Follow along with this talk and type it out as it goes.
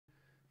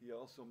He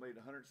also made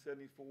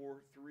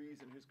 174 threes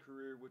in his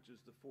career, which is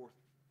the fourth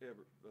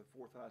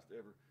highest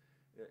ever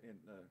in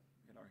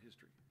our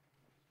history.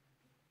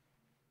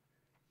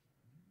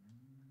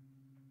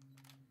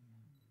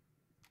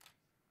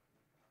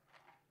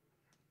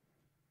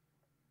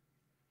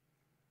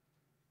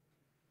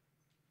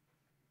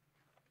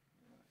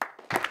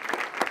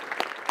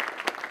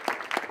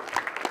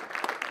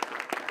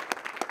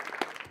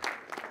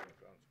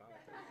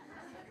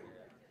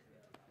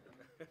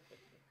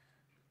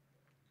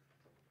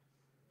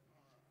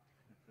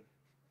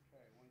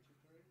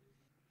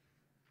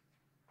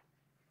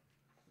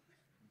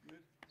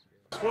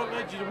 What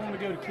led you to want to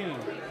go to King?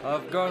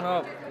 I've grown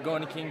up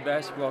going to King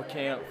basketball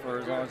camp for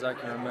as long as I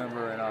can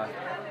remember, and I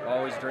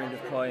always dreamed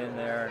of playing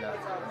there, and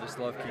I just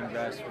love King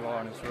basketball,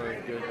 and it's really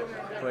a good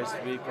place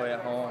to be, play at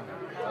home.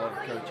 I love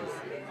the coaches.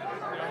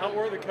 How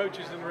were the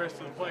coaches and the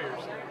rest of the players?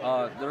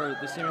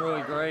 They seem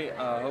really great.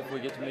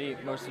 Hopefully get to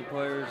meet most of the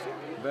players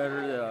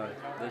better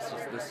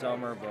this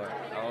summer, but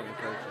I love the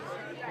coaches.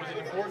 Was it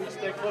important to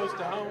stay close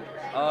to home?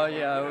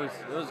 Yeah,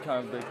 it was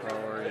kind of a big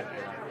priority.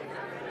 Yeah.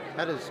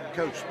 How does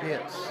Coach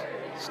Pitt's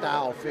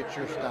style fit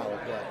your style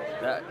of play?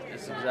 That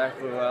is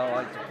exactly what I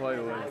like to play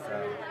with.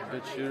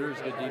 Good shooters,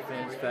 good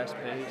defense, fast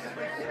pace.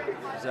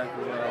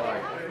 Exactly what I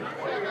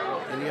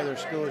like. Any other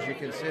schools you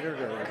considered,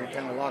 or have you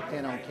kind of locked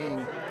in on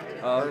King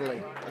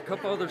early? A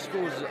couple other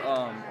schools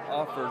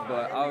offered,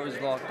 but I was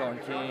locked on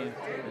King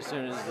as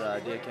soon as the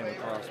idea came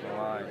across my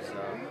mind,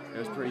 so it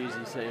was pretty easy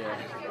to say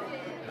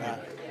yeah.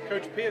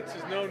 Coach Pitts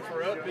is known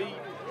for upbeat,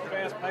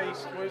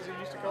 fast-paced, what does he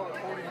used to call it,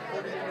 40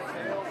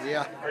 minutes?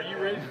 Yeah. Are you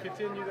ready to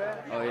continue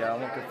that? Oh yeah,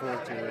 I'm looking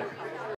forward to it.